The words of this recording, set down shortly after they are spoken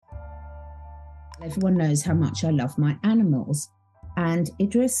Everyone knows how much I love my animals. And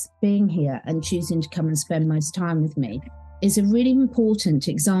Idris being here and choosing to come and spend most time with me is a really important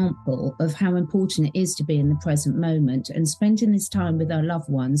example of how important it is to be in the present moment, and spending this time with our loved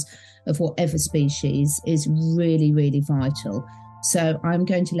ones of whatever species is really, really vital. So I'm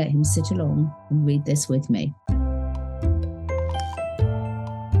going to let him sit along and read this with me.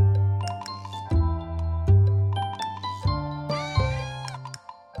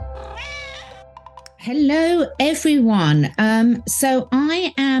 Hello, everyone. So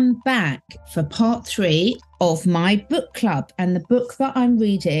I am back for part 3 of my book club. And the book that I'm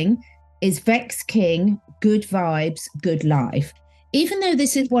reading is Vex King, Good Vibes, Good Life. Even though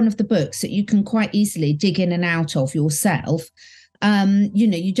this is one of the books that you can quite easily dig in and out of yourself,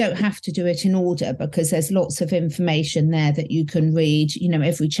 you don't have to do it in order because there's lots of information there that you can read.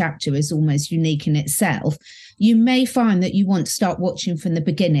 Every chapter is almost unique in itself. You may find that you want to start watching from the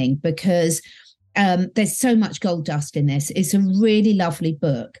beginning because there's so much gold dust in this. It's a really lovely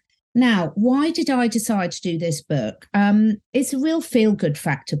book. Now, why did I decide to do this book? It's a real feel-good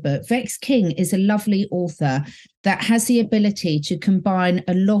factor book. Vex King is a lovely author that has the ability to combine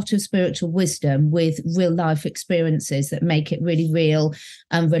a lot of spiritual wisdom with real life experiences that make it really real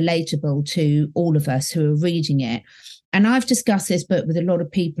and relatable to all of us who are reading it. And I've discussed this book with a lot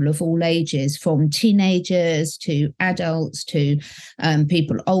of people of all ages, from teenagers to adults to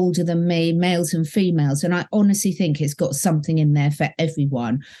people older than me, males and females. And I honestly think it's got something in there for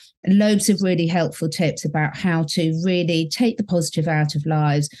everyone. Loads of really helpful tips about how to really take the positive out of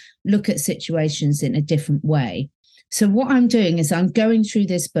lives, look at situations in a different way. So what I'm doing is I'm going through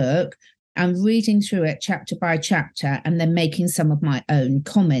this book, I'm reading through it chapter by chapter and then making some of my own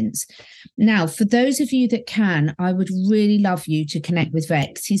comments. Now, for those of you that can, I would really love you to connect with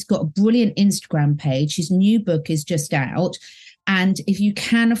Vex. He's got a brilliant Instagram page. His new book is just out. And if you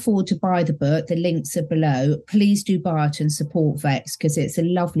can afford to buy the book, the links are below. Please do buy it and support Vex because it's a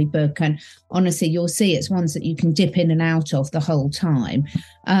lovely book. And honestly, you'll see it's ones that you can dip in and out of the whole time.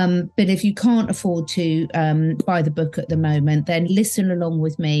 But if you can't afford to buy the book at the moment, then listen along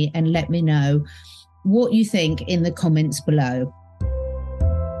with me and let me know what you think in the comments below.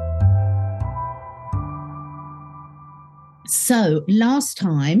 So last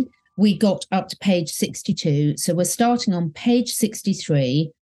time, we got up to page 62. So we're starting on page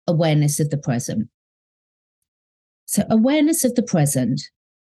 63, awareness of the present. So awareness of the present.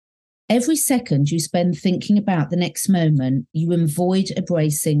 Every second you spend thinking about the next moment, you avoid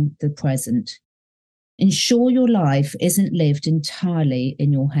embracing the present. Ensure your life isn't lived entirely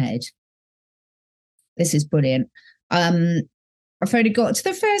in your head. This is brilliant. I've only got to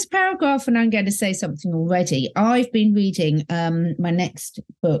the first paragraph and I'm going to say something already. I've been reading my next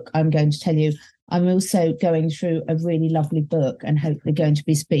book. I'm going to tell you, I'm also going through a really lovely book and hopefully going to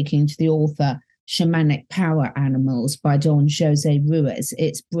be speaking to the author, Shamanic Power Animals by Don Jose Ruiz.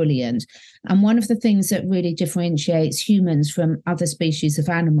 It's brilliant. And one of the things that really differentiates humans from other species of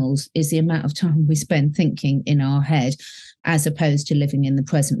animals is the amount of time we spend thinking in our head as opposed to living in the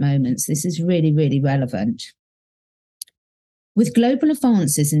present moments. This is really, really relevant. With global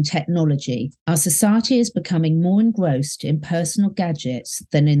advances in technology, our society is becoming more engrossed in personal gadgets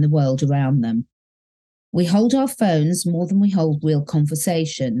than in the world around them. We hold our phones more than we hold real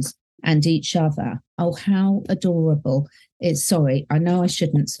conversations and each other. Oh, how adorable. Sorry, I know I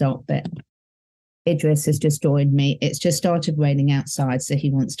shouldn't stop, but Idris has just joined me. It's just started raining outside, so he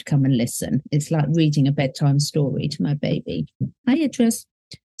wants to come and listen. It's like reading a bedtime story to my baby. Hi, Idris.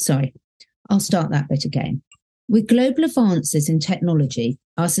 Sorry, I'll start that bit again. With global advances in technology,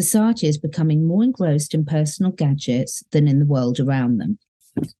 our society is becoming more engrossed in personal gadgets than in the world around them.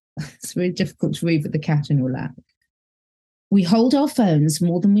 It's really difficult to read with the cat and all that. We hold our phones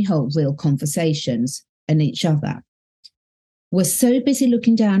more than we hold real conversations and each other. We're so busy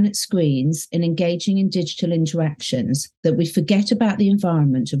looking down at screens and engaging in digital interactions that we forget about the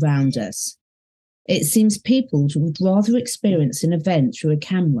environment around us. It seems people would rather experience an event through a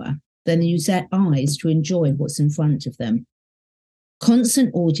camera than use their eyes to enjoy what's in front of them.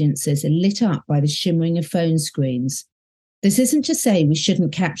 Constant audiences are lit up by the shimmering of phone screens. This isn't to say we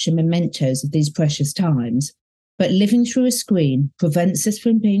shouldn't capture mementos of these precious times, but living through a screen prevents us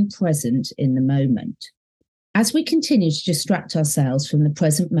from being present in the moment. As we continue to distract ourselves from the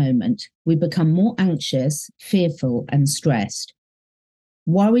present moment, we become more anxious, fearful, and stressed.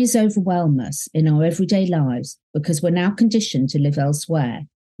 Worries overwhelm us in our everyday lives because we're now conditioned to live elsewhere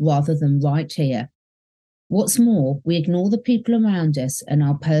rather than right here. What's more, we ignore the people around us and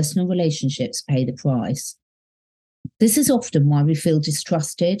our personal relationships pay the price. This is often why we feel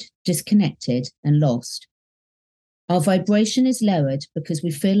distrusted, disconnected, and lost. Our vibration is lowered because we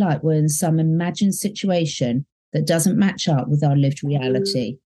feel like we're in some imagined situation that doesn't match up with our lived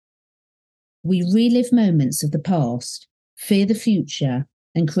reality. We relive moments of the past, fear the future,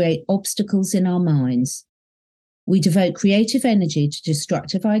 and create obstacles in our minds. We devote creative energy to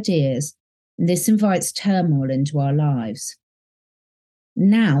destructive ideas, and this invites turmoil into our lives.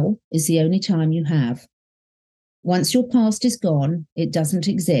 Now is the only time you have. Once your past is gone, it doesn't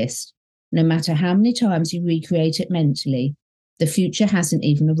exist. No matter how many times you recreate it mentally, the future hasn't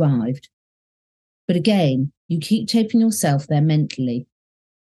even arrived. But again, you keep taping yourself there mentally.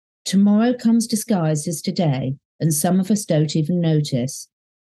 Tomorrow comes disguised as today, and some of us don't even notice.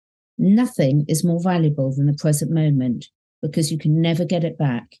 Nothing is more valuable than the present moment because you can never get it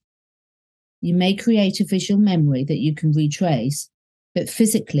back. You may create a visual memory that you can retrace, but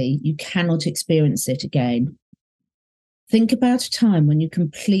physically you cannot experience it again. Think about a time when you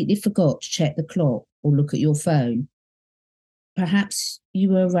completely forgot to check the clock or look at your phone. Perhaps you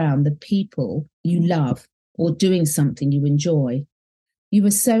were around the people you love or doing something you enjoy. You were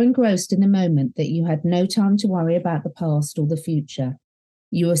so engrossed in the moment that you had no time to worry about the past or the future.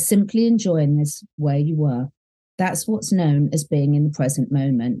 You were simply enjoying this where you were. That's what's known as being in the present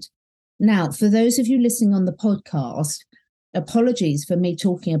moment. Now, for those of you listening on the podcast, apologies for me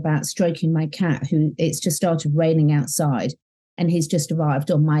talking about stroking my cat, who it's just started raining outside and he's just arrived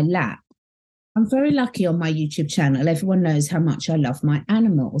on my lap. I'm very lucky on my YouTube channel. Everyone knows how much I love my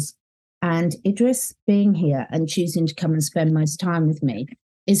animals. And Idris being here and choosing to come and spend most time with me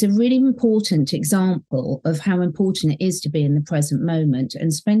is a really important example of how important it is to be in the present moment,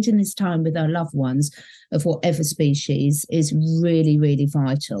 and spending this time with our loved ones of whatever species is really, really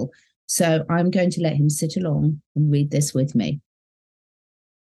vital. So I'm going to let him sit along and read this with me.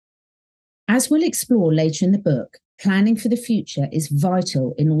 As we'll explore later in the book, planning for the future is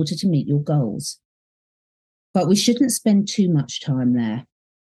vital in order to meet your goals. But we shouldn't spend too much time there.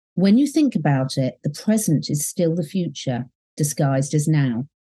 When you think about it, the present is still the future, disguised as now.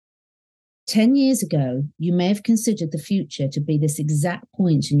 10 years ago, you may have considered the future to be this exact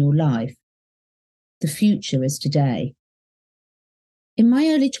point in your life. The future is today. In my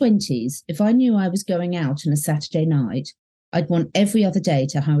early 20s, if I knew I was going out on a Saturday night, I'd want every other day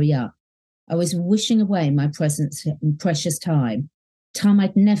to hurry up. I was wishing away my precious time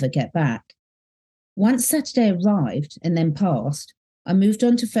I'd never get back. Once Saturday arrived and then passed, I moved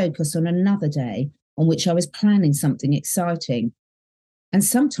on to focus on another day on which I was planning something exciting. And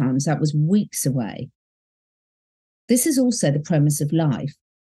sometimes that was weeks away. This is also the premise of life.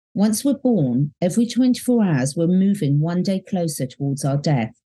 Once we're born, every 24 hours we're moving one day closer towards our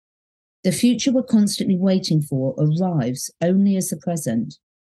death. The future we're constantly waiting for arrives only as the present.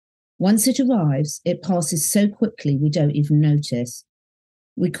 Once it arrives, it passes so quickly we don't even notice.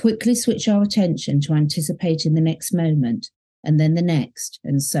 We quickly switch our attention to anticipating the next moment, and then the next,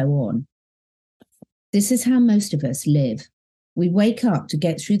 and so on. This is how most of us live. We wake up to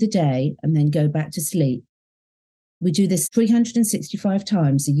get through the day and then go back to sleep. We do this 365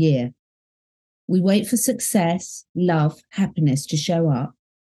 times a year. We wait for success, love, happiness to show up,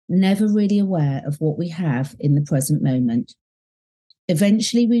 never really aware of what we have in the present moment.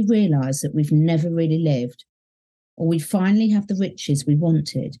 Eventually, we realize that we've never really lived, or we finally have the riches we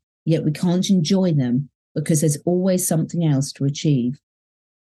wanted, yet we can't enjoy them because there's always something else to achieve.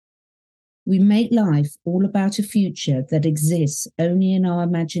 We make life all about a future that exists only in our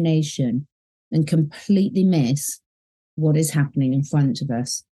imagination and completely miss what is happening in front of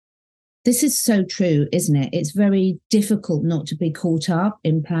us. This is so true, isn't it? It's very difficult not to be caught up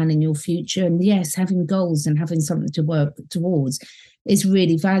in planning your future. And yes, having goals and having something to work towards is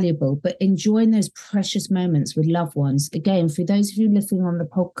really valuable, but enjoying those precious moments with loved ones. Again, for those of you listening on the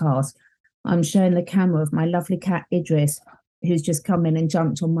podcast, I'm showing the camera of my lovely cat, Idris, who's just come in and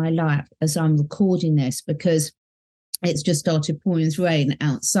jumped on my lap as I'm recording this because it's just started pouring rain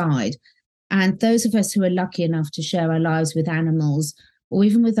outside. And those of us who are lucky enough to share our lives with animals or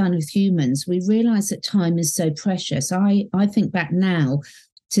even with humans, we realize that time is so precious. I think back now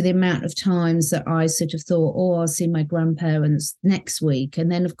to the amount of times that I sort of thought, oh, I'll see my grandparents next week. And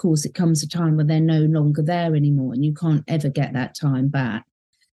then, of course, it comes a time when they're no longer there anymore and you can't ever get that time back.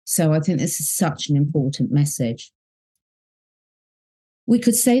 So I think this is such an important message. We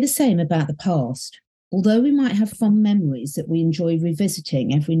could say the same about the past. Although we might have fond memories that we enjoy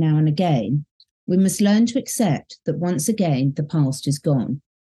revisiting every now and again, we must learn to accept that once again, the past is gone.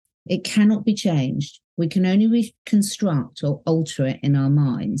 It cannot be changed. We can only reconstruct or alter it in our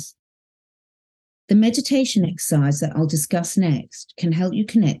minds. The meditation exercise that I'll discuss next can help you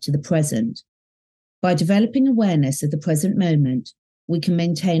connect to the present. By developing awareness of the present moment, we can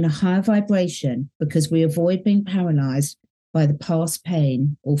maintain a higher vibration because we avoid being paralyzed by the past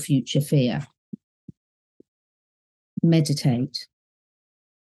pain or future fear. Meditate.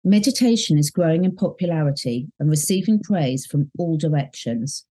 Meditation is growing in popularity and receiving praise from all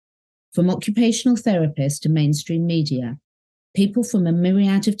directions. From occupational therapists to mainstream media, people from a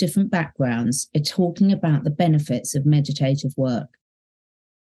myriad of different backgrounds are talking about the benefits of meditative work.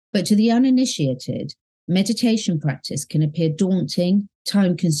 But to the uninitiated, meditation practice can appear daunting,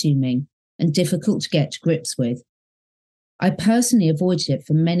 time-consuming, and difficult to get to grips with. I personally avoided it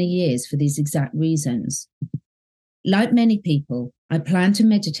for many years for these exact reasons. Like many people, I planned to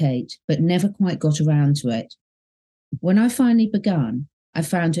meditate, but never quite got around to it. When I finally began, I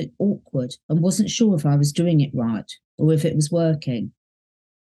found it awkward and wasn't sure if I was doing it right or if it was working.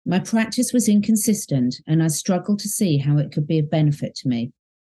 My practice was inconsistent and I struggled to see how it could be of benefit to me.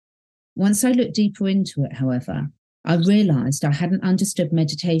 Once I looked deeper into it, however, I realized I hadn't understood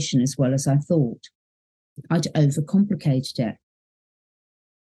meditation as well as I thought. I'd overcomplicated it.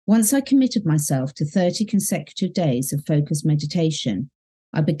 Once I committed myself to 30 consecutive days of focused meditation,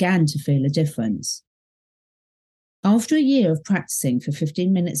 I began to feel a difference. After a year of practicing for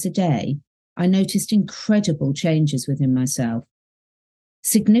 15 minutes a day, I noticed incredible changes within myself.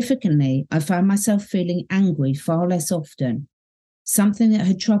 Significantly, I found myself feeling angry far less often, something that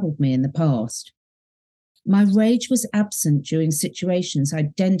had troubled me in the past. My rage was absent during situations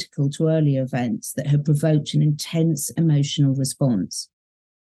identical to earlier events that had provoked an intense emotional response.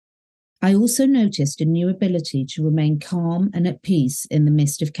 I also noticed a new ability to remain calm and at peace in the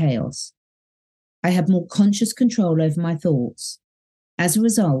midst of chaos. I had more conscious control over my thoughts. As a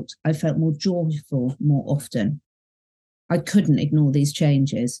result, I felt more joyful more often. I couldn't ignore these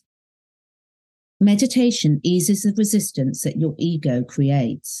changes. Meditation eases the resistance that your ego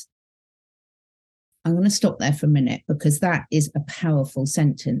creates. I'm going to stop there for a minute because that is a powerful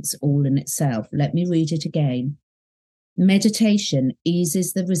sentence all in itself. Let me read it again. Meditation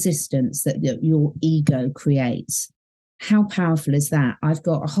eases the resistance that your ego creates. How powerful is that? I've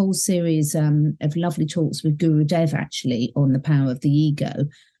got a whole series of lovely talks with Guru Dev actually on the power of the ego.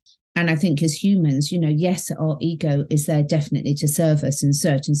 And I think as humans, yes, our ego is there definitely to serve us in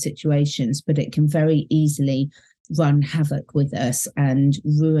certain situations, but it can very easily run havoc with us and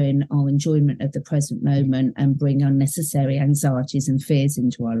ruin our enjoyment of the present moment and bring unnecessary anxieties and fears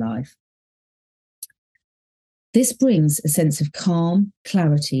into our life. This brings a sense of calm,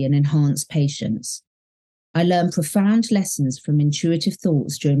 clarity, and enhanced patience. I learned profound lessons from intuitive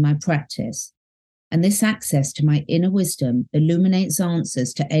thoughts during my practice, and this access to my inner wisdom illuminates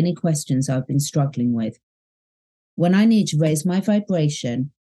answers to any questions I've been struggling with. When I need to raise my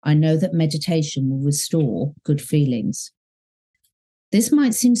vibration, I know that meditation will restore good feelings. This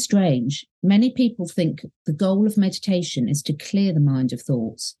might seem strange. Many people think the goal of meditation is to clear the mind of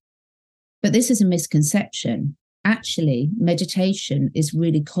thoughts. But this is a misconception. Actually, meditation is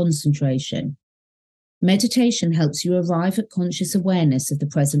really concentration. Meditation helps you arrive at conscious awareness of the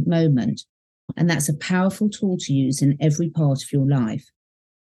present moment, and that's a powerful tool to use in every part of your life.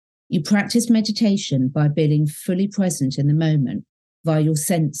 You practice meditation by being fully present in the moment via your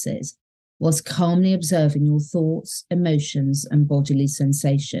senses, whilst calmly observing your thoughts, emotions, and bodily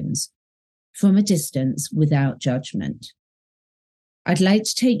sensations from a distance without judgment. I'd like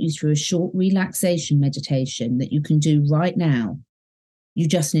to take you through a short relaxation meditation that you can do right now. You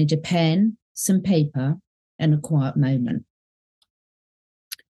just need a pen, some paper, and a quiet moment.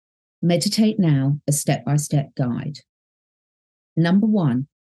 Meditate now, a step-by-step guide. Number 1,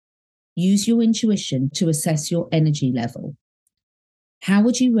 use your intuition to assess your energy level. How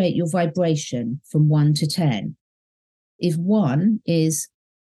would you rate your vibration from 1 to 10? If 1 is,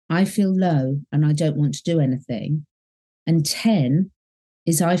 I feel low and I don't want to do anything, and 10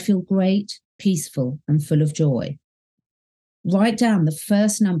 is, I feel great, peaceful, and full of joy. Write down the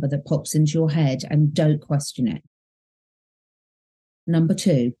first number that pops into your head and don't question it. Number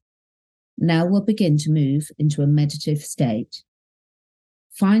 2, now we'll begin to move into a meditative state.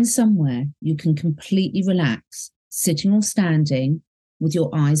 Find somewhere you can completely relax, sitting or standing, with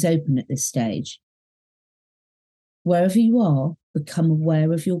your eyes open at this stage. Wherever you are, become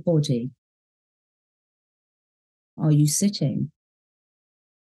aware of your body. Are you sitting?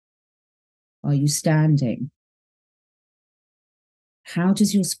 Are you standing? How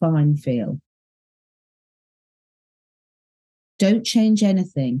does your spine feel? Don't change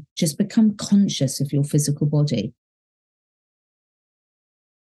anything, just become conscious of your physical body.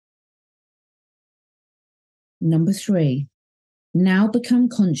 Number 3, now become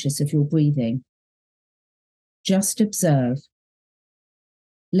conscious of your breathing. Just observe.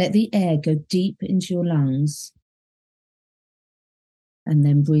 Let the air go deep into your lungs and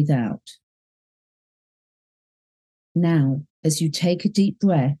then breathe out. Now, as you take a deep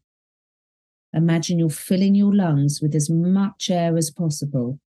breath, imagine you're filling your lungs with as much air as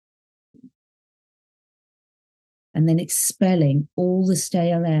possible, and then expelling all the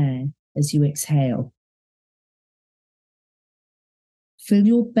stale air as you exhale. Feel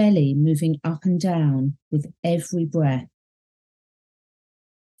your belly moving up and down with every breath.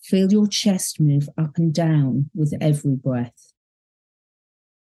 Feel your chest move up and down with every breath.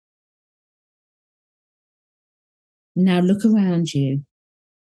 Now look around you.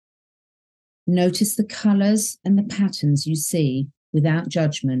 Notice the colours and the patterns you see without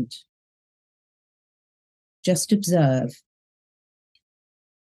judgment. Just observe.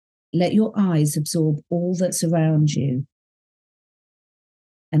 Let your eyes absorb all that's around you,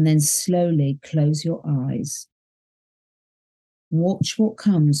 and then slowly close your eyes. Watch what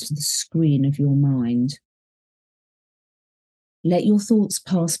comes to the screen of your mind. Let your thoughts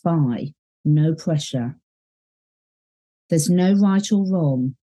pass by, no pressure. There's no right or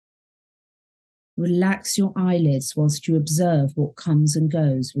wrong. Relax your eyelids whilst you observe what comes and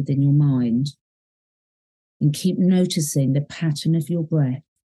goes within your mind, and keep noticing the pattern of your breath.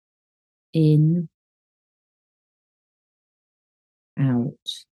 In, out.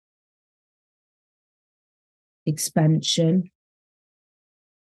 Expansion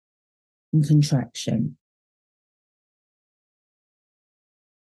and contraction.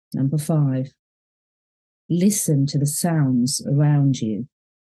 Number 5, listen to the sounds around you.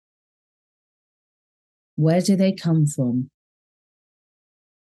 Where do they come from?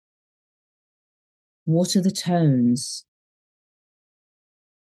 What are the tones?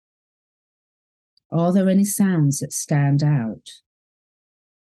 Are there any sounds that stand out?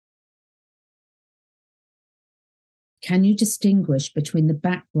 Can you distinguish between the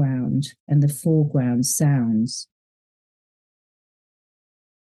background and the foreground sounds?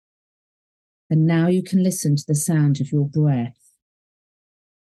 And now you can listen to the sound of your breath.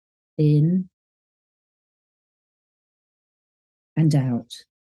 In and out.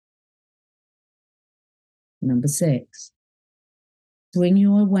 Number 6, bring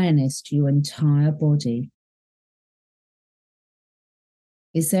your awareness to your entire body.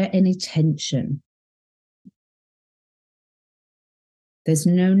 Is there any tension? There's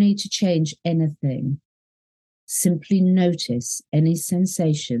no need to change anything. Simply notice any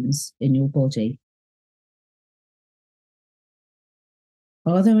sensations in your body.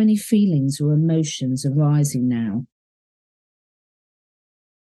 Are there any feelings or emotions arising now?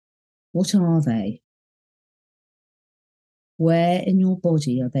 What are they? Where in your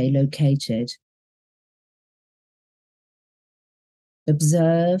body are they located?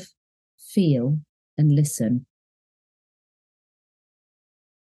 Observe, feel, and listen.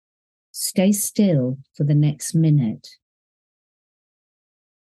 Stay still for the next minute.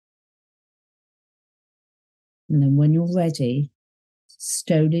 And then when you're ready,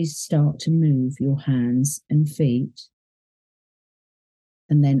 slowly start to move your hands and feet,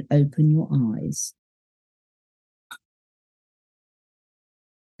 and then open your eyes.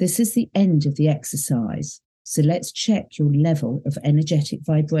 This is the end of the exercise, so let's check your level of energetic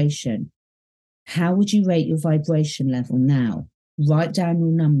vibration. How would you rate your vibration level now? Write down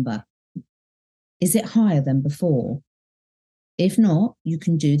your number. Is it higher than before? If not, you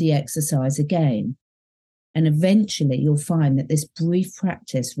can do the exercise again. And eventually you'll find that this brief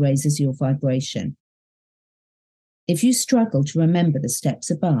practice raises your vibration. If you struggle to remember the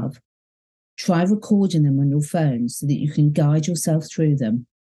steps above, try recording them on your phone so that you can guide yourself through them.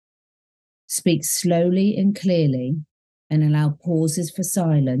 Speak slowly and clearly, and allow pauses for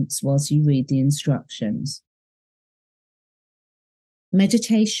silence whilst you read the instructions.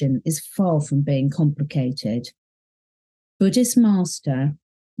 Meditation is far from being complicated. Buddhist master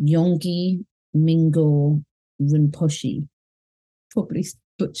Yongey Mingyur Rinpoche, probably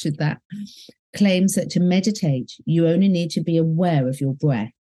butchered that, claims that to meditate, you only need to be aware of your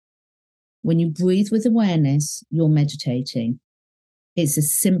breath. When you breathe with awareness, you're meditating. It's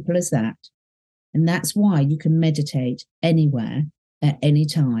as simple as that. And that's why you can meditate anywhere, at any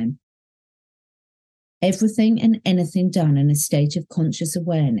time. Everything and anything done in a state of conscious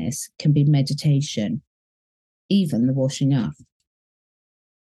awareness can be meditation, even the washing up.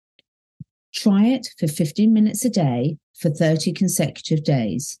 Try it for 15 minutes a day for 30 consecutive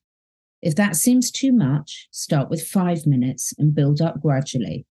days. If that seems too much, start with 5 minutes and build up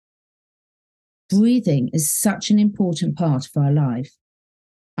gradually. Breathing is such an important part of our life.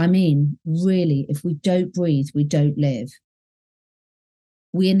 I mean, really, if we don't breathe, we don't live.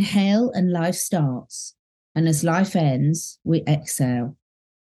 We inhale and life starts, and as life ends, we exhale.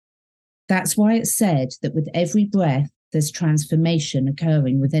 That's why it's said that with every breath, there's transformation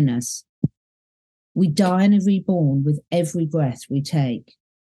occurring within us. We die and are reborn with every breath we take.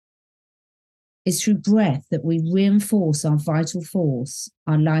 It's through breath that we reinforce our vital force,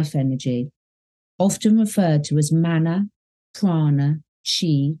 our life energy, often referred to as mana, prana,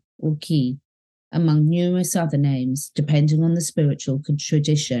 chi, or ki, among numerous other names, depending on the spiritual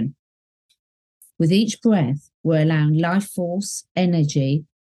tradition. With each breath, we're allowing life force, energy,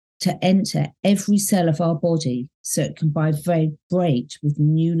 to enter every cell of our body so it can vibrate with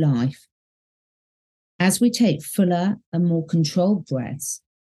new life. As we take fuller and more controlled breaths,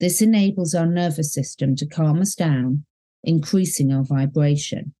 this enables our nervous system to calm us down, increasing our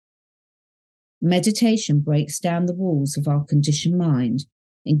vibration. Meditation breaks down the walls of our conditioned mind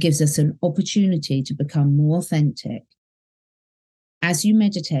and gives us an opportunity to become more authentic. As you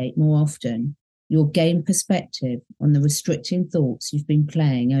meditate more often, you'll gain perspective on the restricting thoughts you've been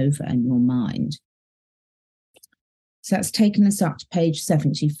playing over in your mind. So that's taken us up to page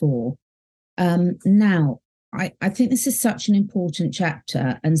 74. Now, I think this is such an important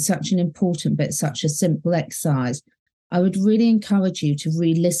chapter and such an important but such a simple exercise. I would really encourage you to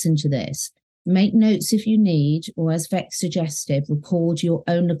re-listen to this. Make notes if you need, or as Vex suggested, record your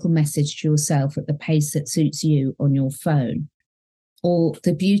own little message to yourself at the pace that suits you on your phone. Or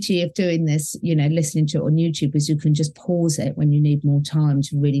the beauty of doing this, listening to it on YouTube, is you can just pause it when you need more time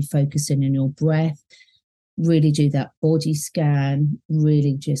to really focus in on your breath, really do that body scan,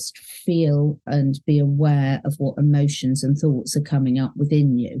 really just feel and be aware of what emotions and thoughts are coming up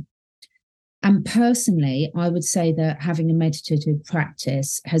within you. And personally, I would say that having a meditative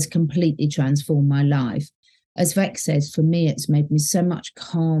practice has completely transformed my life. As Vex says, for me, it's made me so much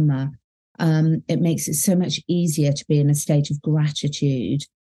calmer. It makes it so much easier to be in a state of gratitude.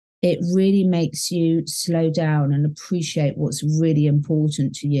 It really makes you slow down and appreciate what's really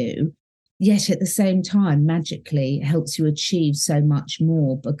important to you. Yet at the same time, magically helps you achieve so much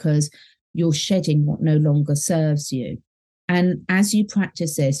more because you're shedding what no longer serves you. And as you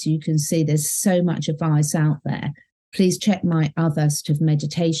practice this, you can see there's so much advice out there. Please check my other sort of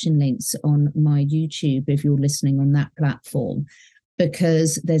meditation links on my YouTube if you're listening on that platform,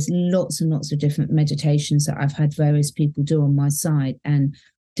 because there's lots and lots of different meditations that I've had various people do on my site, and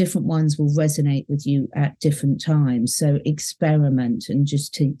different ones will resonate with you at different times. So experiment and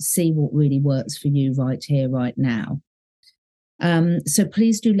just to see what really works for you right here, right now. So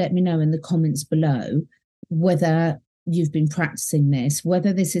please do let me know in the comments below whether you've been practicing this,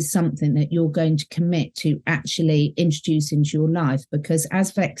 whether this is something that you're going to commit to actually introduce into your life, because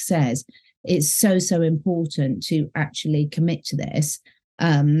as Vex says, it's so important to actually commit to this,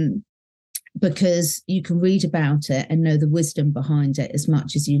 because you can read about it and know the wisdom behind it as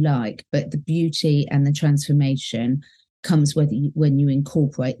much as you like, but the beauty and the transformation comes when you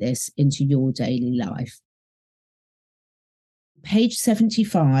incorporate this into your daily life. Page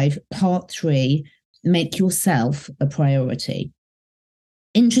 75, part 3, make yourself a priority.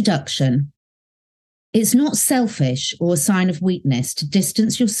 Introduction. It's not selfish or a sign of weakness to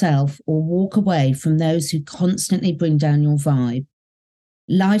distance yourself or walk away from those who constantly bring down your vibe.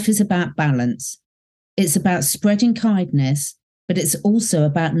 Life is about balance. It's about spreading kindness, but it's also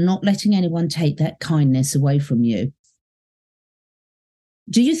about not letting anyone take that kindness away from you.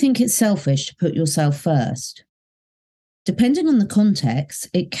 Do you think it's selfish to put yourself first? Depending on the context,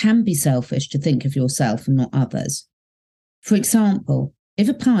 it can be selfish to think of yourself and not others. For example, if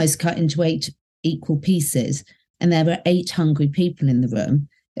a pie is cut into 8 equal pieces and there are 8 hungry people in the room,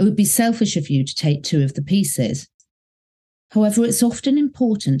 it would be selfish of you to take 2 of the pieces. However, it's often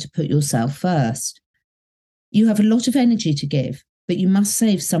important to put yourself first. You have a lot of energy to give, but you must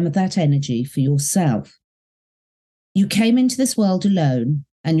save some of that energy for yourself. You came into this world alone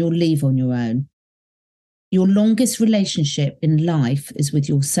and you'll leave on your own. Your longest relationship in life is with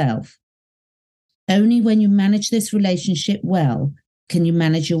yourself. Only when you manage this relationship well can you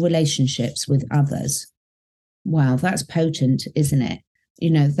manage your relationships with others. Wow, that's potent, isn't it?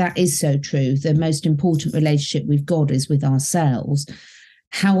 That is so true. The most important relationship we've got is with ourselves.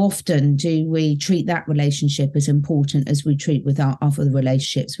 How often do we treat that relationship as important as we treat with our other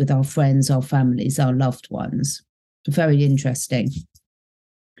relationships with our friends, our families, our loved ones? Very interesting.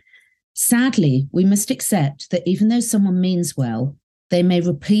 Sadly, we must accept that even though someone means well, they may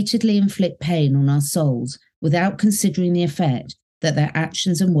repeatedly inflict pain on our souls without considering the effect that their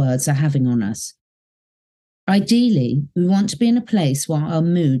actions and words are having on us. Ideally, we want to be in a place where our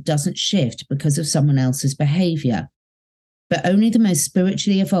mood doesn't shift because of someone else's behavior, but only the most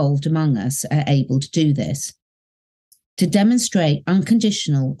spiritually evolved among us are able to do this. To demonstrate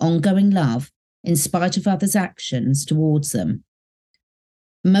unconditional, ongoing love in spite of others' actions towards them.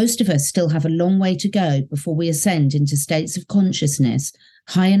 Most of us still have a long way to go before we ascend into states of consciousness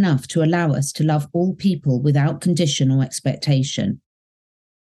high enough to allow us to love all people without condition or expectation.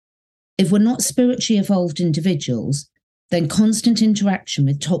 If we're not spiritually evolved individuals, then constant interaction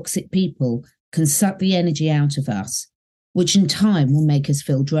with toxic people can suck the energy out of us, which in time will make us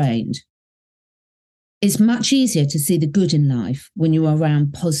feel drained. It's much easier to see the good in life when you're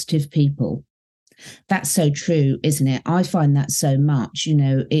around positive people. That's so true, isn't it? I find that so much,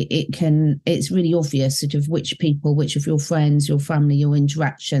 it's really obvious sort of which people, which of your friends, your family, your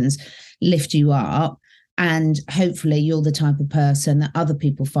interactions lift you up. And hopefully you're the type of person that other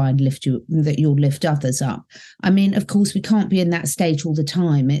people find that you'll lift others up. I mean, of course, we can't be in that state all the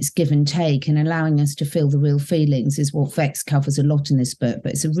time. It's give and take, and allowing us to feel the real feelings is what Vex covers a lot in this book.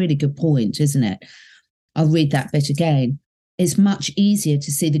 But it's a really good point, isn't it? I'll read that bit again. It's much easier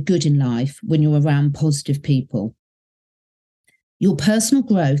to see the good in life when you're around positive people. Your personal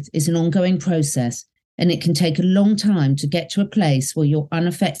growth is an ongoing process, and it can take a long time to get to a place where you're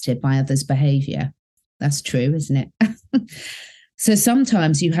unaffected by others' behaviour. That's true, isn't it? So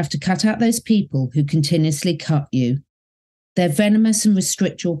sometimes you have to cut out those people who continuously cut you. They're venomous and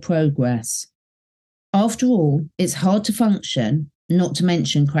restrict your progress. After all, it's hard to function, not to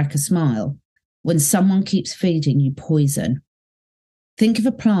mention crack a smile, when someone keeps feeding you poison. Think of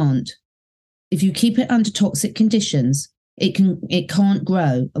a plant. If you keep it under toxic conditions, it can't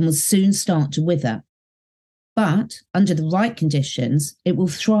grow and will soon start to wither. But under the right conditions, it will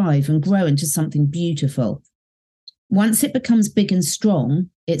thrive and grow into something beautiful. Once it becomes big and strong,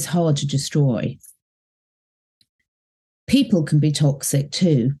 it's hard to destroy. People can be toxic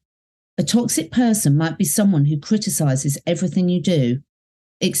too. A toxic person might be someone who criticizes everything you do,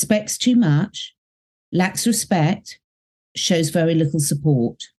 expects too much, lacks respect, shows very little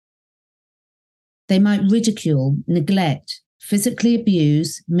support. They might ridicule, neglect, physically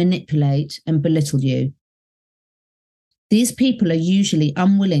abuse, manipulate, and belittle you. These people are usually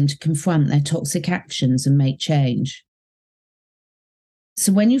unwilling to confront their toxic actions and make change.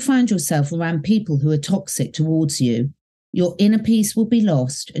 So when you find yourself around people who are toxic towards you, your inner peace will be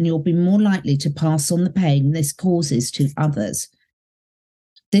lost and you'll be more likely to pass on the pain this causes to others.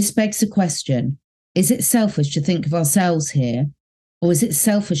 This begs the question, is it selfish to think of ourselves here, or is it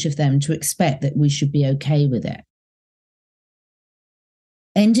selfish of them to expect that we should be okay with it?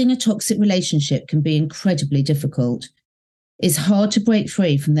 Ending a toxic relationship can be incredibly difficult. It's hard to break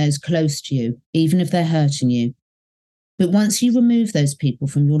free from those close to you, even if they're hurting you. But once you remove those people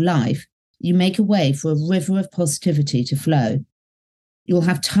from your life, you make a way for a river of positivity to flow. You'll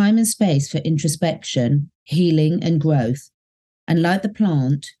have time and space for introspection, healing, and growth. And like the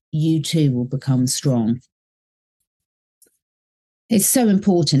plant, you too will become strong. It's so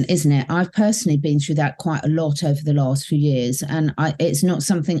important, isn't it? I've personally been through that quite a lot over the last few years, and it's not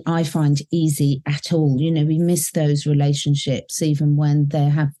something I find easy at all. We miss those relationships even when they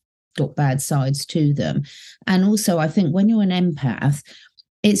have got bad sides to them. And also, I think when you're an empath,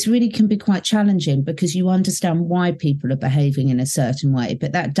 it's really can be quite challenging because you understand why people are behaving in a certain way,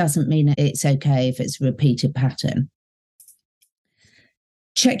 but that doesn't mean it's okay if it's a repeated pattern.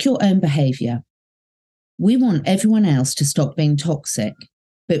 Check your own behaviour. We want everyone else to stop being toxic,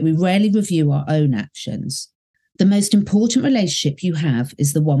 but we rarely review our own actions. The most important relationship you have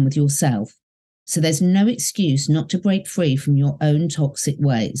is the one with yourself. So there's no excuse not to break free from your own toxic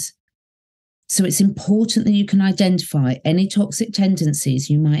ways. So it's important that you can identify any toxic tendencies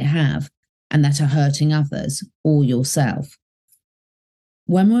you might have and that are hurting others or yourself.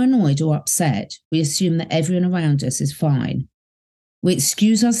 When we're annoyed or upset, we assume that everyone around us is fine. We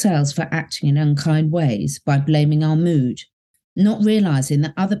excuse ourselves for acting in unkind ways by blaming our mood, not realising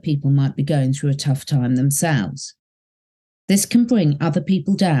that other people might be going through a tough time themselves. This can bring other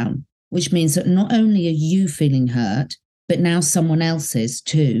people down, which means that not only are you feeling hurt, but now someone else is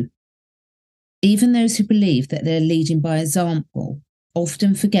too. Even those who believe that they're leading by example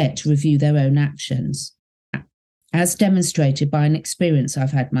often forget to review their own actions, as demonstrated by an experience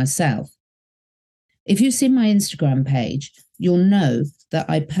I've had myself. If you've seen my Instagram page, you'll know that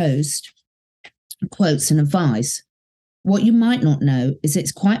I post quotes and advice. What you might not know is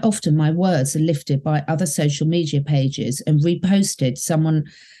it's quite often my words are lifted by other social media pages and reposted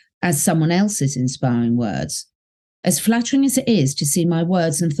as someone else's inspiring words. As flattering as it is to see my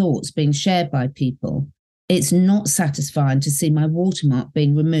words and thoughts being shared by people, it's not satisfying to see my watermark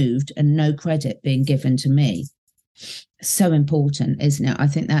being removed and no credit being given to me. So important, isn't it? I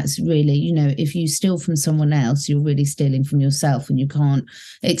think that's really, if you steal from someone else, you're really stealing from yourself, and you can't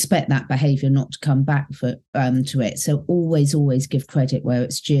expect that behaviour not to come back to it. So always give credit where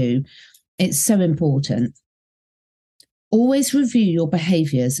it's due. It's so important. Always review your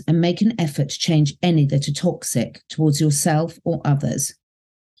behaviours and make an effort to change any that are toxic towards yourself or others.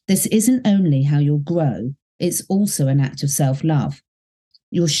 This isn't only how you'll grow, it's also an act of self-love.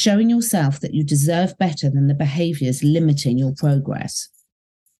 You're showing yourself that you deserve better than the behaviours limiting your progress.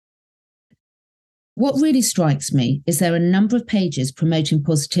 What really strikes me is there are a number of pages promoting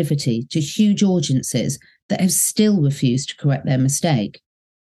positivity to huge audiences that have still refused to correct their mistake.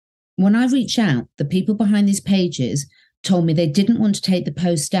 When I reach out, the people behind these pages told me they didn't want to take the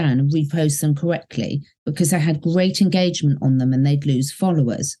posts down and repost them correctly because they had great engagement on them and they'd lose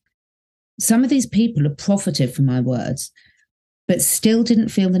followers. Some of these people have profited from my words, but still didn't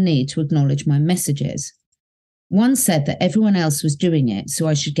feel the need to acknowledge my messages. One said that everyone else was doing it, so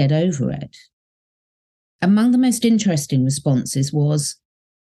I should get over it. Among the most interesting responses was,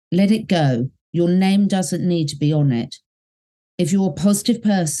 "Let it go. Your name doesn't need to be on it. If you're a positive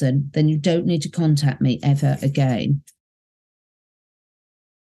person, then you don't need to contact me ever again."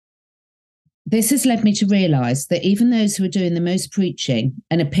 This has led me to realise that even those who are doing the most preaching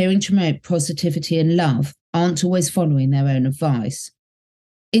and appearing to promote positivity and love aren't always following their own advice.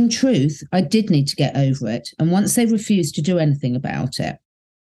 In truth, I did need to get over it, and once they refused to do anything about it,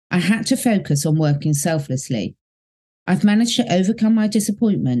 I had to focus on working selflessly. I've managed to overcome my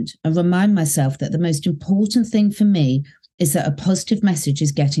disappointment and remind myself that the most important thing for me is that a positive message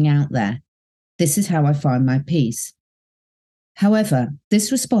is getting out there. This is how I find my peace. However, this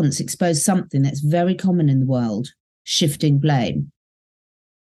response exposed something that's very common in the world: shifting blame.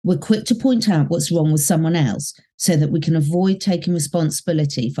 We're quick to point out what's wrong with someone else so that we can avoid taking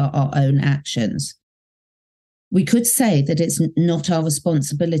responsibility for our own actions. We could say that it's not our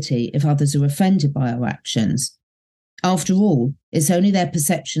responsibility if others are offended by our actions. After all, it's only their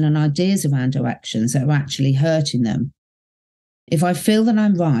perception and ideas around our actions that are actually hurting them. If I feel that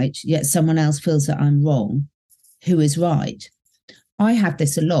I'm right, yet someone else feels that I'm wrong, who is right? I have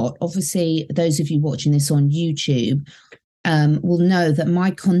this a lot. Obviously, those of you watching this on YouTube will know that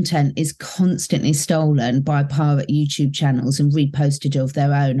my content is constantly stolen by pirate YouTube channels and reposted of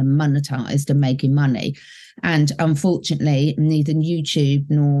their own and monetized and making money. And unfortunately, neither YouTube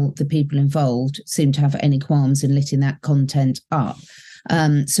nor the people involved seem to have any qualms in letting that content up.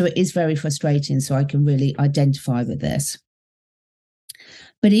 So it is very frustrating. So I can really identify with this.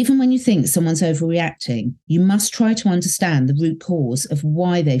 But even when you think someone's overreacting, you must try to understand the root cause of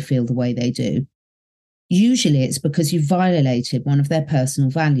why they feel the way they do. Usually it's because you violated one of their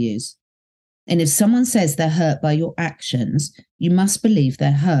personal values. And if someone says they're hurt by your actions, you must believe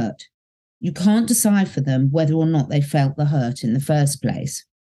they're hurt. You can't decide for them whether or not they felt the hurt in the first place.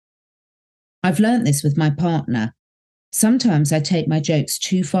 I've learnt this with my partner. Sometimes I take my jokes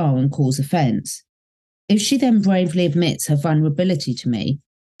too far and cause offence. If she then bravely admits her vulnerability to me,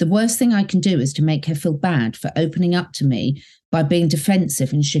 the worst thing I can do is to make her feel bad for opening up to me by being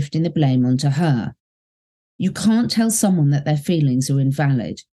defensive and shifting the blame onto her. You can't tell someone that their feelings are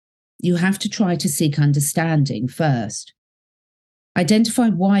invalid. You have to try to seek understanding first. Identify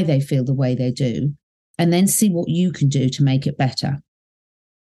why they feel the way they do, and then see what you can do to make it better.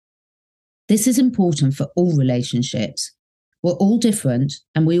 This is important for all relationships. We're all different,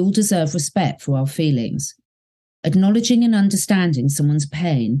 and we all deserve respect for our feelings. Acknowledging and understanding someone's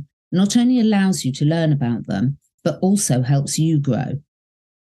pain not only allows you to learn about them, but also helps you grow.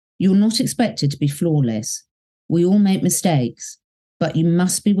 You're not expected to be flawless. We all make mistakes, but you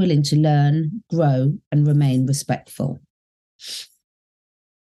must be willing to learn, grow, and remain respectful.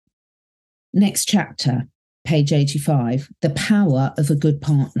 Next chapter, page 85, the power of a good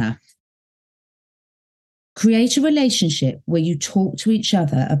partner. Create a relationship where you talk to each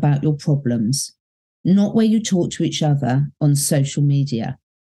other about your problems, not where you talk to each other on social media.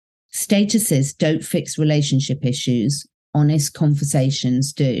 Statuses don't fix relationship issues. Honest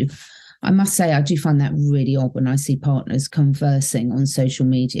conversations do. I must say, I do find that really odd when I see partners conversing on social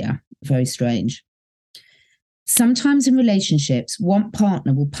media. Very strange. Sometimes in relationships, one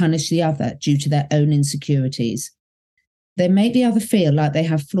partner will punish the other due to their own insecurities. They make the other feel like they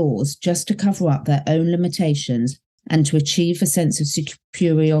have flaws just to cover up their own limitations and to achieve a sense of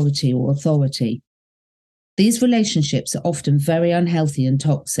superiority or authority. These relationships are often very unhealthy and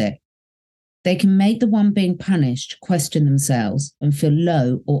toxic. They can make the one being punished question themselves and feel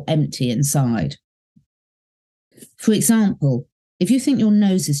low or empty inside. For example, if you think your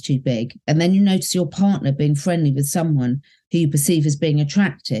nose is too big and then you notice your partner being friendly with someone who you perceive as being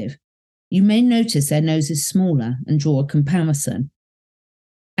attractive, you may notice their nose is smaller and draw a comparison.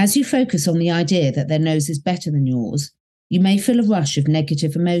 As you focus on the idea that their nose is better than yours, you may feel a rush of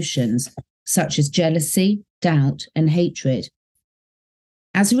negative emotions such as jealousy, doubt, and hatred.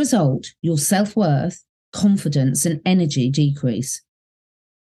 As a result, your self-worth, confidence, and energy decrease.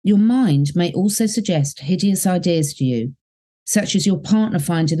 Your mind may also suggest hideous ideas to you, such as your partner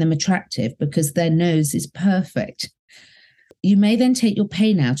finding them attractive because their nose is perfect. You may then take your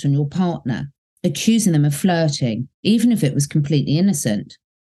pain out on your partner, accusing them of flirting, even if it was completely innocent.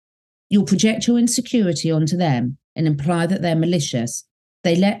 You'll project your insecurity onto them and imply that they're malicious,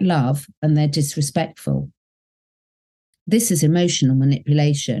 they lack love, and they're disrespectful. This is emotional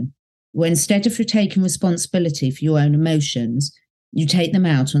manipulation, where instead of taking responsibility for your own emotions, you take them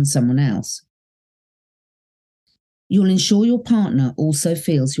out on someone else. You'll ensure your partner also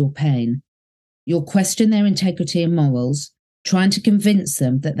feels your pain. You'll question their integrity and morals, trying to convince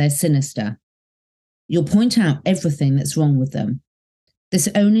them that they're sinister. You'll point out everything that's wrong with them. This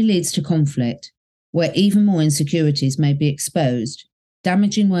only leads to conflict, where even more insecurities may be exposed,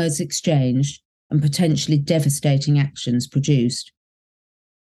 damaging words exchanged, and potentially devastating actions produced.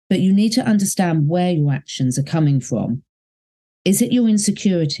 But you need to understand where your actions are coming from. Is it your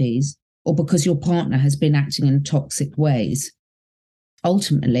insecurities, or because your partner has been acting in toxic ways?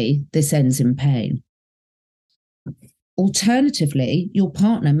 Ultimately, this ends in pain. Alternatively, your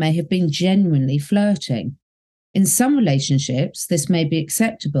partner may have been genuinely flirting. In some relationships, this may be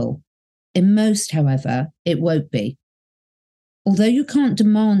acceptable. In most, however, it won't be. Although you can't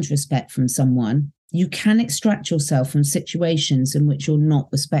demand respect from someone, you can extract yourself from situations in which you're not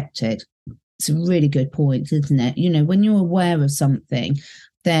respected. It's a really good point, isn't it? You know, when you're aware of something,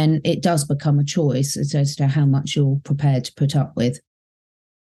 then it does become a choice as to how much you're prepared to put up with.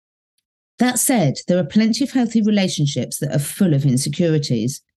 That said, there are plenty of healthy relationships that are full of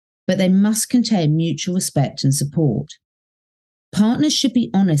insecurities, but they must contain mutual respect and support. Partners should be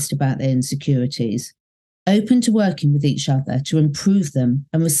honest about their insecurities, open to working with each other to improve them,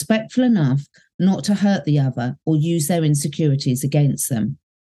 and respectful enough not to hurt the other or use their insecurities against them.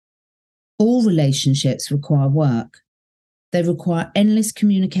 All relationships require work. They require endless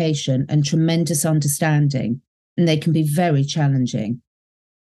communication and tremendous understanding, and they can be very challenging.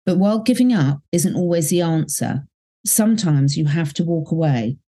 But while giving up isn't always the answer, sometimes you have to walk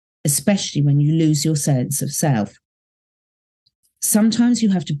away, especially when you lose your sense of self. Sometimes you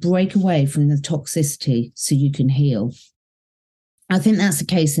have to break away from the toxicity so you can heal. I think that's the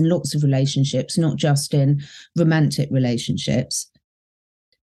case in lots of relationships, not just in romantic relationships.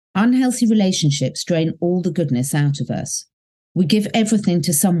 Unhealthy relationships drain all the goodness out of us. We give everything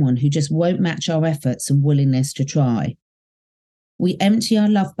to someone who just won't match our efforts and willingness to try. We empty our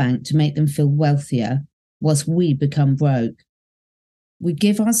love bank to make them feel wealthier, whilst we become broke. We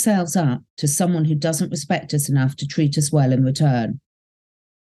give ourselves up to someone who doesn't respect us enough to treat us well in return.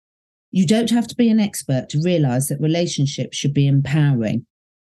 You don't have to be an expert to realise that relationships should be empowering.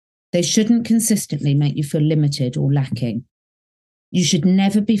 They shouldn't consistently make you feel limited or lacking. You should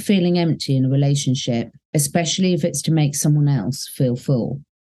never be feeling empty in a relationship, especially if it's to make someone else feel full.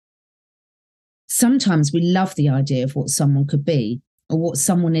 Sometimes we love the idea of what someone could be or what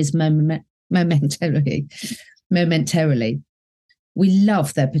someone is momentarily. We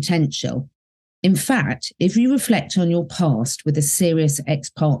love their potential. In fact, if you reflect on your past with a serious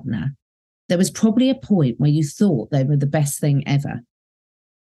ex-partner, there was probably a point where you thought they were the best thing ever.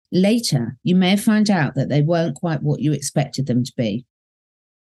 Later, you may find out that they weren't quite what you expected them to be.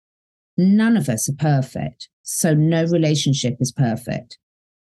 None of us are perfect, so no relationship is perfect.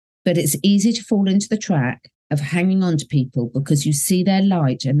 But it's easy to fall into the trap of hanging on to people because you see their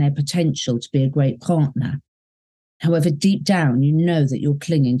light and their potential to be a great partner. However, deep down, you know that you're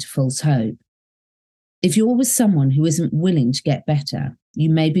clinging to false hope. If you're with someone who isn't willing to get better, you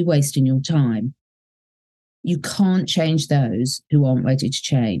may be wasting your time. You can't change those who aren't ready to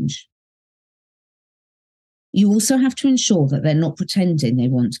change. You also have to ensure that they're not pretending they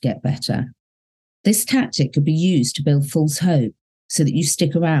want to get better. This tactic could be used to build false hope so that you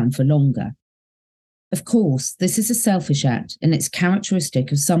stick around for longer. Of course, this is a selfish act, and it's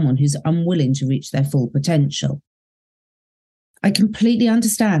characteristic of someone who's unwilling to reach their full potential. I completely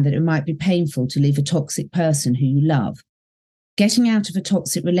understand that it might be painful to leave a toxic person who you love. Getting out of a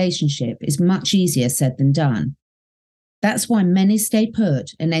toxic relationship is much easier said than done. That's why many stay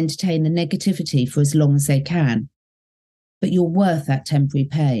put and entertain the negativity for as long as they can. But you're worth that temporary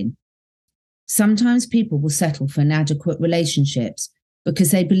pain. Sometimes people will settle for inadequate relationships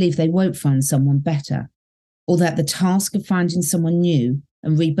because they believe they won't find someone better, or that the task of finding someone new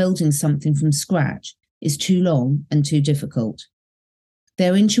and rebuilding something from scratch is too long and too difficult.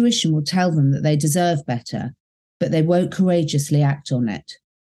 Their intuition will tell them that they deserve better, but they won't courageously act on it.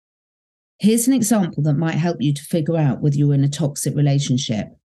 Here's an example that might help you to figure out whether you're in a toxic relationship.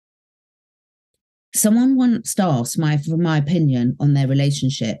 Someone once asked for my opinion on their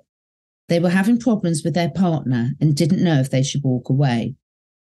relationship. They were having problems with their partner and didn't know if they should walk away.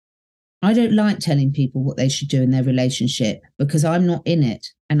 I don't like telling people what they should do in their relationship because I'm not in it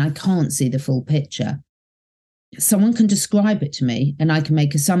and I can't see the full picture. Someone can describe it to me and I can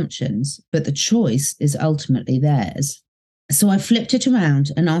make assumptions, but the choice is ultimately theirs. So I flipped it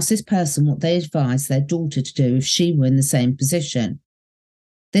around and asked this person what they advised their daughter to do if she were in the same position.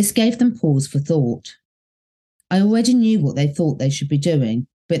 This gave them pause for thought. I already knew what they thought they should be doing,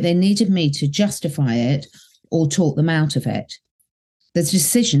 but they needed me to justify it or talk them out of it. The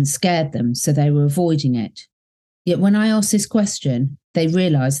decision scared them, so they were avoiding it. Yet when I asked this question, they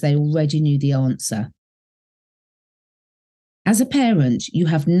realised they already knew the answer. As a parent, you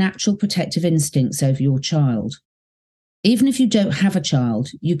have natural protective instincts over your child. Even if you don't have a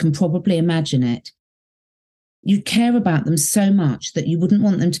child, you can probably imagine it. You care about them so much that you wouldn't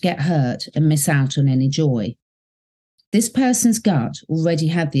want them to get hurt and miss out on any joy. This person's gut already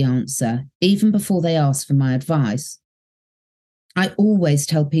had the answer, even before they asked for my advice. I always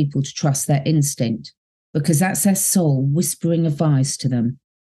tell people to trust their instinct, because that's their soul whispering advice to them.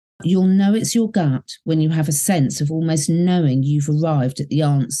 You'll know it's your gut when you have a sense of almost knowing you've arrived at the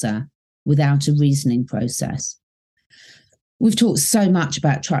answer without a reasoning process. We've talked so much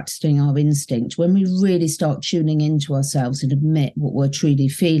about trusting our instinct. When we really start tuning into ourselves and admit what we're truly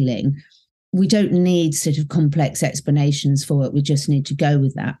feeling, we don't need sort of complex explanations for it. We just need to go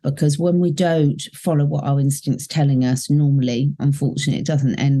with that, because when we don't follow what our instinct's telling us, normally, unfortunately, it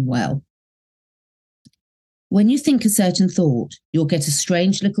doesn't end well. When you think a certain thought, you'll get a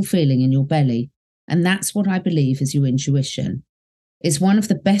strange little feeling in your belly, and that's what I believe is your intuition. It's one of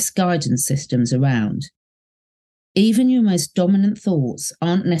the best guidance systems around. Even your most dominant thoughts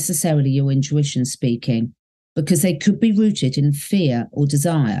aren't necessarily your intuition speaking, because they could be rooted in fear or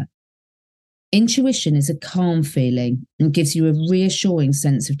desire. Intuition is a calm feeling and gives you a reassuring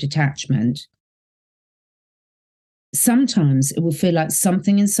sense of detachment. Sometimes it will feel like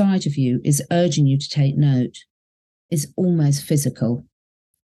something inside of you is urging you to take note. It's almost physical.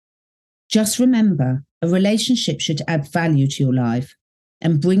 Just remember, a relationship should add value to your life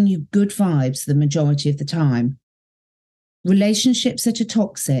and bring you good vibes the majority of the time. Relationships that are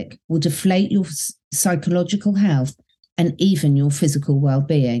toxic will deflate your psychological health and even your physical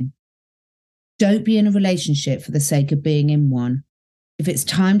well-being. Don't be in a relationship for the sake of being in one. If it's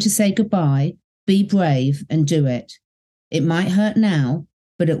time to say goodbye, be brave and do it. It might hurt now,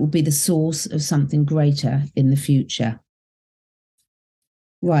 but it will be the source of something greater in the future.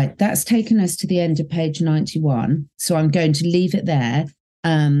 Right, that's taken us to the end of page 91. So I'm going to leave it there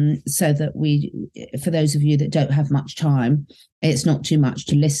so that for those of you that don't have much time, it's not too much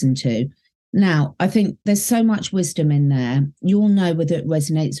to listen to. Now, I think there's so much wisdom in there. You'll know whether it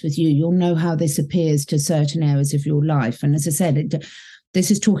resonates with you. You'll know how this appears to certain areas of your life. And as I said,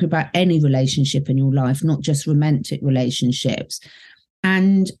 this is talking about any relationship in your life, not just romantic relationships.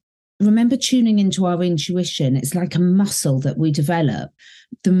 And remember tuning into our intuition. It's like a muscle that we develop.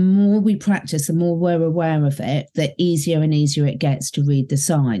 The more we practice, the more we're aware of it, the easier and easier it gets to read the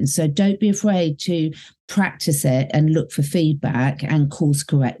signs. So don't be afraid to practice it and look for feedback and course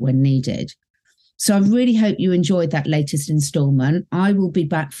correct when needed. So I really hope you enjoyed that latest installment. I will be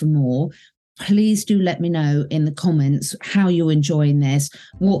back for more. Please do let me know in the comments how you're enjoying this,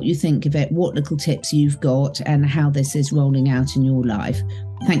 what you think of it, what little tips you've got, and how this is rolling out in your life.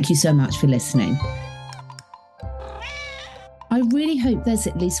 Thank you so much for listening. I really hope there's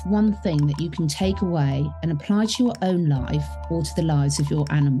at least one thing that you can take away and apply to your own life or to the lives of your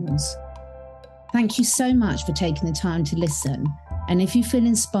animals. Thank you so much for taking the time to listen. And if you feel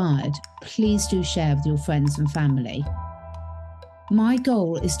inspired, please do share with your friends and family. My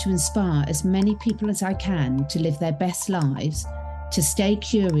goal is to inspire as many people as I can to live their best lives, to stay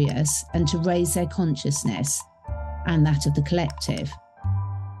curious and to raise their consciousness and that of the collective.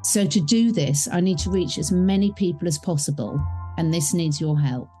 So to do this, I need to reach as many people as possible, and this needs your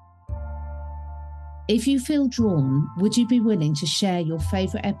help. If you feel drawn, would you be willing to share your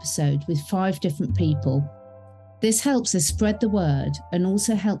favourite episode with 5 different people? This helps us spread the word and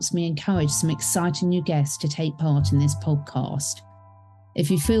also helps me encourage some exciting new guests to take part in this podcast.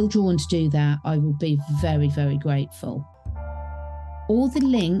 If you feel drawn to do that, I will be very, very grateful. All the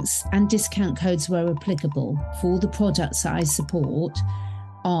links and discount codes where applicable for all the products that I support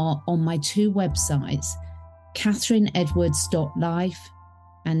are on my 2 websites, catherineedwards.life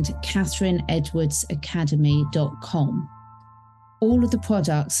and catherineedwardsacademy.com. All of the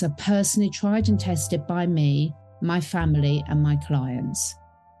products are personally tried and tested by me, my family, and my clients.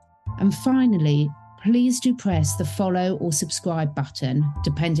 And finally, please do press the follow or subscribe button,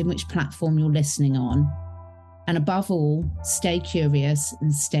 depending which platform you're listening on. And above all, stay curious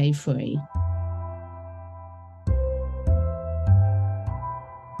and stay free.